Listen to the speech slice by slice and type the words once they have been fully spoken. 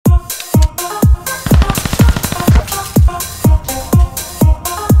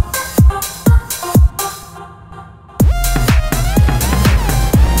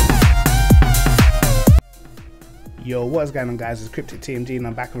what is going on, guys? It's Kryptic TMG and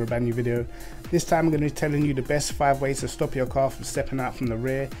I'm back with a brand new video. This time I'm going to be telling you the best 5 ways to stop your car from stepping out from the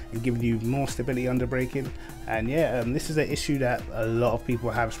rear and giving you more stability under braking. And yeah, this is an issue that a lot of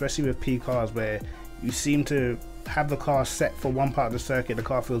people have, especially with P cars, where you seem to have the car set for one part of the circuit, the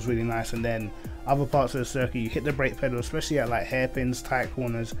car feels really nice, and then other parts of the circuit you hit the brake pedal, especially at like hairpins, tight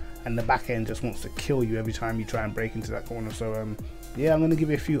corners, and the back end just wants to kill you every time you try and brake into that corner. So yeah, I'm going to give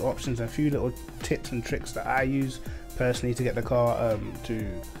you a few options and a few little tips and tricks that I use personally to get the car to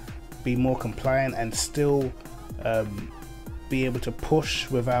be more compliant and still be able to push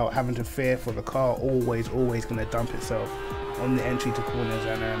without having to fear for the car always going to dump itself on the entry to corners.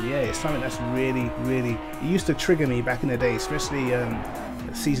 And yeah, it's something that's really it used to trigger me back in the day, especially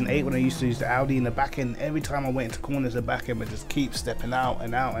season 8 when I used to use the Audi in the back end. Every time I went into corners, the back end would just keep stepping out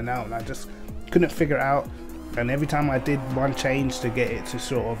and I just couldn't figure it out. And every time I did one change to get it to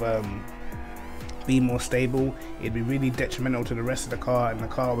sort of be more stable, it'd be really detrimental to the rest of the car, and the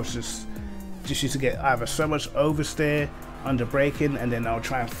car was just used to get either so much oversteer under braking, and then I'll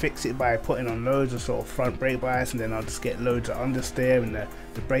try and fix it by putting on loads of sort of front brake bias, and then I'll just get loads of understeer and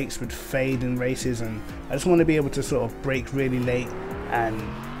the brakes would fade in races. And I just want to be able to sort of brake really late and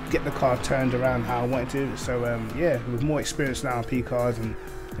get the car turned around how I want it to. So yeah, with more experience now on P cars and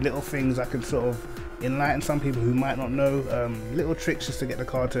little things, I can sort of enlighten some people who might not know, little tricks just to get the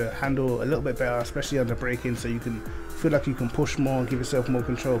car to handle a little bit better, especially under braking, so you can feel like you can push more, give yourself more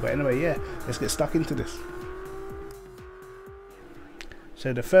control. But anyway, yeah, let's get stuck into this.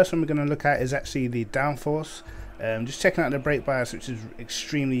 So the first one we're going to look at is actually the downforce. Just checking out the brake bias, which is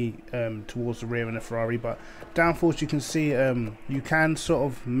extremely towards the rear in the Ferrari, but downforce, you can see you can sort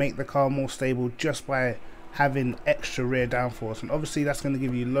of make the car more stable just by having extra rear downforce, and obviously that's going to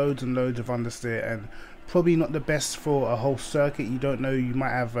give you loads and loads of understeer, and probably not the best for a whole circuit. You don't know, you might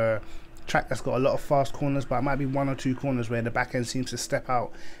have a track that's got a lot of fast corners, but it might be 1 or 2 corners where the back end seems to step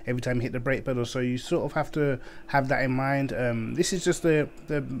out every time you hit the brake pedal, so you sort of have to have that in mind. This is just the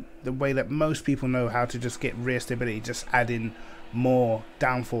way that most people know how to just get rear stability, just add in more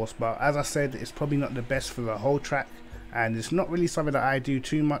downforce. But as I said, it's probably not the best for the whole track, and it's not really something that I do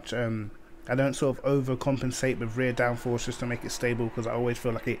too much. I don't sort of overcompensate with rear downforce just to make it stable, because I always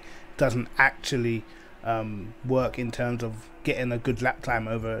feel like it doesn't actually work in terms of getting a good lap time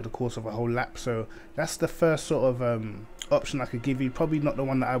over the course of a whole lap. So that's the first sort of option I could give you. Probably not the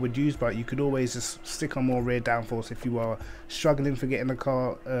one that I would use, but you could always just stick on more rear downforce if you are struggling for getting the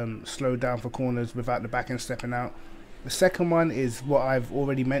car slowed down for corners without the back end stepping out. The second one is what I've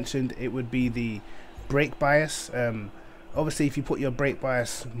already mentioned. It would be the brake bias. Obviously, if you put your brake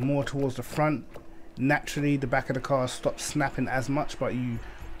bias more towards the front, naturally the back of the car stops snapping as much, but you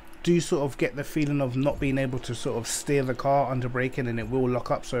do sort of get the feeling of not being able to sort of steer the car under braking, and it will lock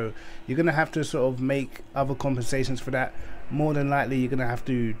up. So you're going to have to sort of make other compensations for that. More than likely you're going to have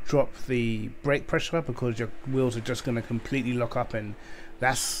to drop the brake pressure, because your wheels are just going to completely lock up, and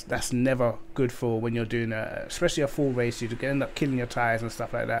that's never good for when you're doing especially a full race. You're going to end up killing your tires and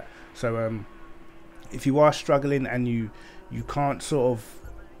stuff like that. So if you are struggling and you can't sort of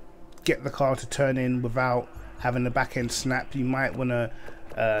get the car to turn in without having the back end snap, you might want to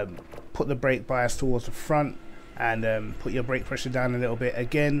put the brake bias towards the front and put your brake pressure down a little bit.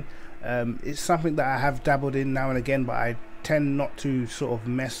 Again, it's something that I have dabbled in now and again, but I tend not to sort of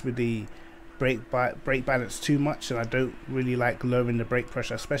mess with the brake balance too much, and I don't really like lowering the brake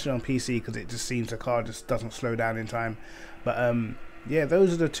pressure, especially on PC, because it just seems the car just doesn't slow down in time. But yeah,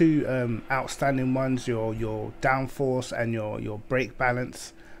 those are the two outstanding ones, your downforce and your brake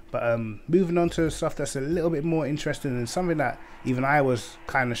balance. But moving on to stuff that's a little bit more interesting, and something that even I was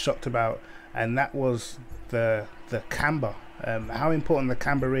kind of shocked about, and that was the camber. How important the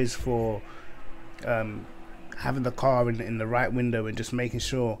camber is for having the car in the right window and just making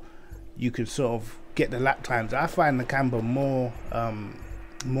sure you can sort of get the lap times. I find the camber more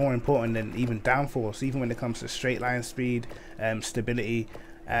important than even downforce, even when it comes to straight line speed, stability.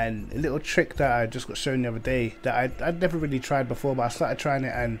 And a little trick that I just got shown the other day that I'd never really tried before, but I started trying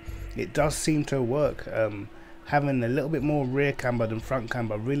it and it does seem to work. Having a little bit more rear camber than front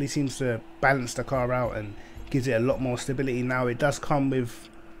camber really seems to balance the car out and gives it a lot more stability. Now it does come with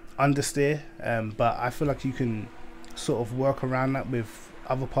understeer, but I feel like you can sort of work around that with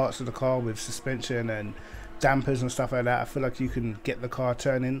other parts of the car, with suspension and dampers and stuff like that. I feel like you can get the car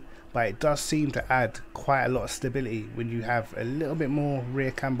turning, but it does seem to add quite a lot of stability when you have a little bit more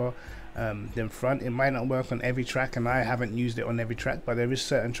rear camber than front. It might not work on every track, and I haven't used it on every track, but there is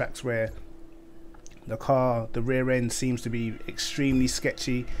certain tracks where the rear end seems to be extremely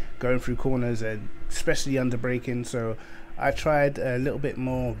sketchy going through corners, and especially under braking. So I tried a little bit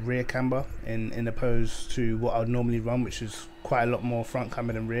more rear camber in opposed to what I would normally run, which is quite a lot more front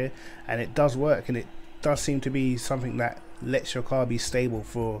camber than rear, and it does work, and it does seem to be something that lets your car be stable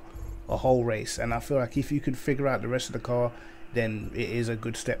for a whole race. And I feel like if you could figure out the rest of the car, then it is a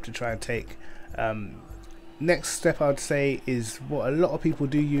good step to try and take. Next step I'd say is what a lot of people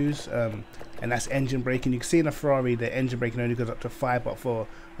do use, and that's engine braking. You can see in a Ferrari the engine braking only goes up to 5, but for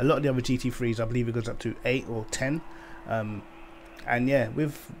a lot of the other GT3s I believe it goes up to 8 or 10. And yeah,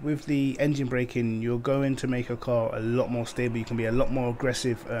 with the engine braking, you're going to make a car a lot more stable. You can be a lot more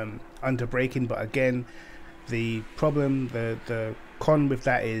aggressive under braking, but again, the problem, the con with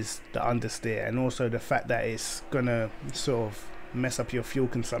that is the understeer, and also the fact that it's gonna sort of mess up your fuel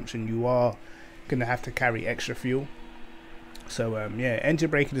consumption. You are gonna have to carry extra fuel. So yeah, engine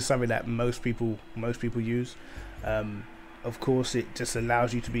braking is something that most people use. Of course, it just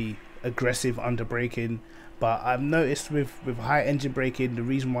allows you to be aggressive under braking. But I've noticed with high engine braking, the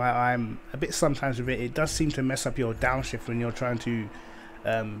reason why I'm a bit sometimes with it, it does seem to mess up your downshift when you're trying to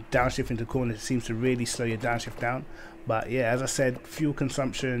downshift into corners. It seems to really slow your downshift down. But yeah, as I said, fuel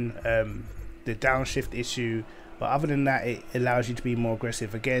consumption, the downshift issue. But other than that, it allows you to be more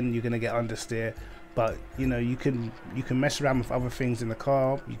aggressive. Again, you're going to get understeer, but you know, you can mess around with other things in the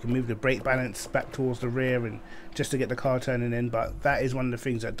car. You can move the brake balance back towards the rear and just to get the car turning in. But that is one of the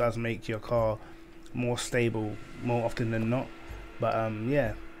things that does make your car more stable more often than not. But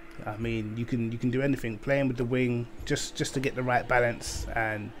yeah, I mean, you can do anything, playing with the wing just to get the right balance,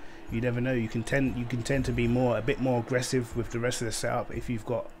 and you never know, you can tend to be a bit more aggressive with the rest of the setup if you've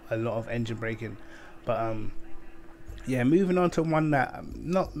got a lot of engine braking. But yeah, moving on to one that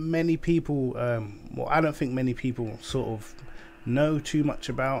not many people, well, I don't think many people sort of know too much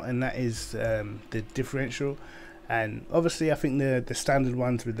about, and that is the differential. And obviously I think the standard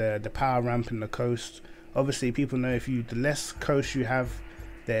ones with the power ramp and the coast, obviously people know the less coast you have,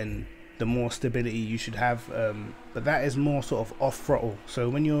 then the more stability you should have. But that is more sort of off throttle. So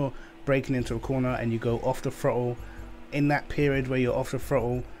when you're braking into a corner and you go off the throttle, in that period where you're off the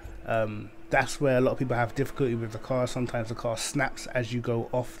throttle, that's where a lot of people have difficulty with the car. Sometimes the car snaps as you go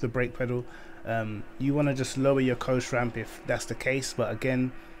off the brake pedal. You want to just lower your coast ramp if that's the case, but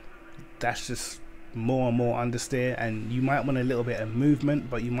again, that's just more and more understeer, and you might want a little bit of movement,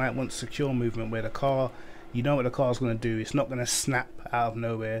 but you might want secure movement where the car, you know what the car's going to do, it's not going to snap out of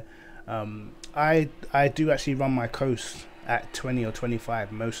nowhere. I do actually run my coast at 20 or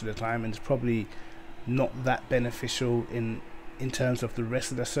 25 most of the time, and it's probably not that beneficial in terms of the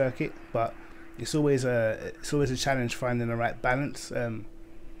rest of the circuit, but it's always a challenge finding the right balance.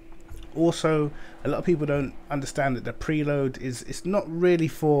 Also, a lot of people don't understand that the preload it's not really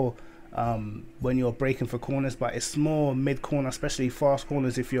for when you're braking for corners, but it's more mid-corner, especially fast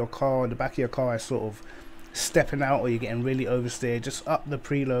corners. If your car, the back of your car is sort of stepping out or you're getting really oversteered, just up the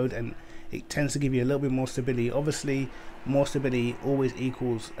preload and it tends to give you a little bit more stability. Obviously more stability always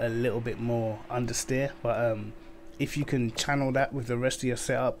equals a little bit more understeer, but if you can channel that with the rest of your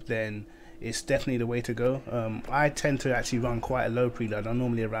setup, then it's definitely the way to go. I tend to actually run quite a low preload. I'm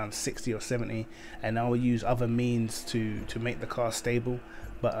normally around 60 or 70, and I will use other means to make the car stable.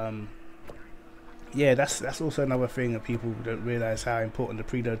 But yeah, that's also another thing that people don't realize, how important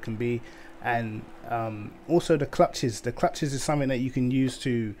the preload can be. And also the clutches is something that you can use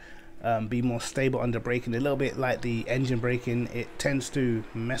to be more stable under braking. A little bit like the engine braking, it tends to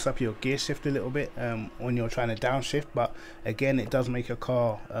mess up your gear shift a little bit when you're trying to downshift, but again, it does make your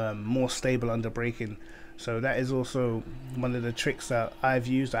car more stable under braking. So that is also one of the tricks that I've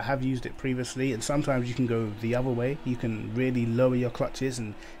used. I have used it previously, and sometimes you can go the other way. You can really lower your clutches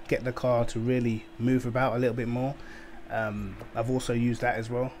and get the car to really move about a little bit more. I've also used that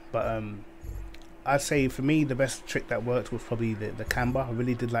as well, but I'd say for me the best trick that worked was probably the camber. I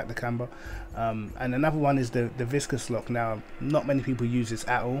really did like the camber. And another one is the viscous lock. Now, not many people use this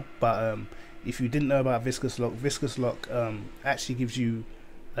at all, but if you didn't know about viscous lock actually gives you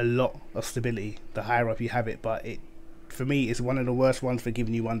a lot of stability the higher up you have it, but for me it's one of the worst ones for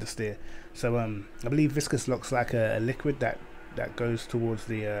giving you understeer. So I believe viscous lock's like a liquid that goes towards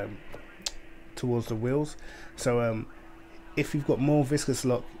the wheels. So if you've got more viscous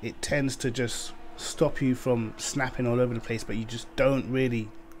lock, it tends to just stop you from snapping all over the place, but you just don't really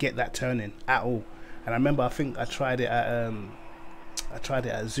get that turning at all. And I remember, I think I tried it at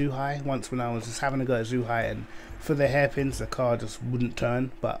Zhuhai once when I was just having a go at Zhuhai, and for the hairpins the car just wouldn't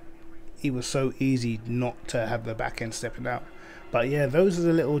turn, but it was so easy not to have the back end stepping out. But yeah, those are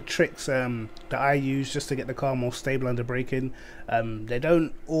the little tricks that I use just to get the car more stable under braking. They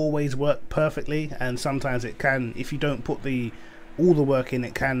don't always work perfectly, and sometimes it can, if you don't put all the work in,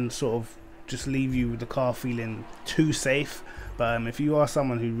 it can sort of just leave you with the car feeling too safe. But if you are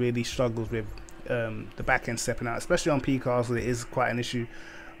someone who really struggles with the back end stepping out, especially on P cars where it is quite an issue,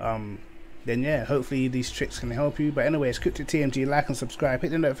 then yeah, hopefully these tricks can help you. But anyway, it's Kryptic TMG. Like and subscribe,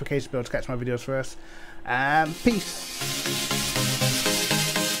 hit the notification bell to catch my videos first, and peace.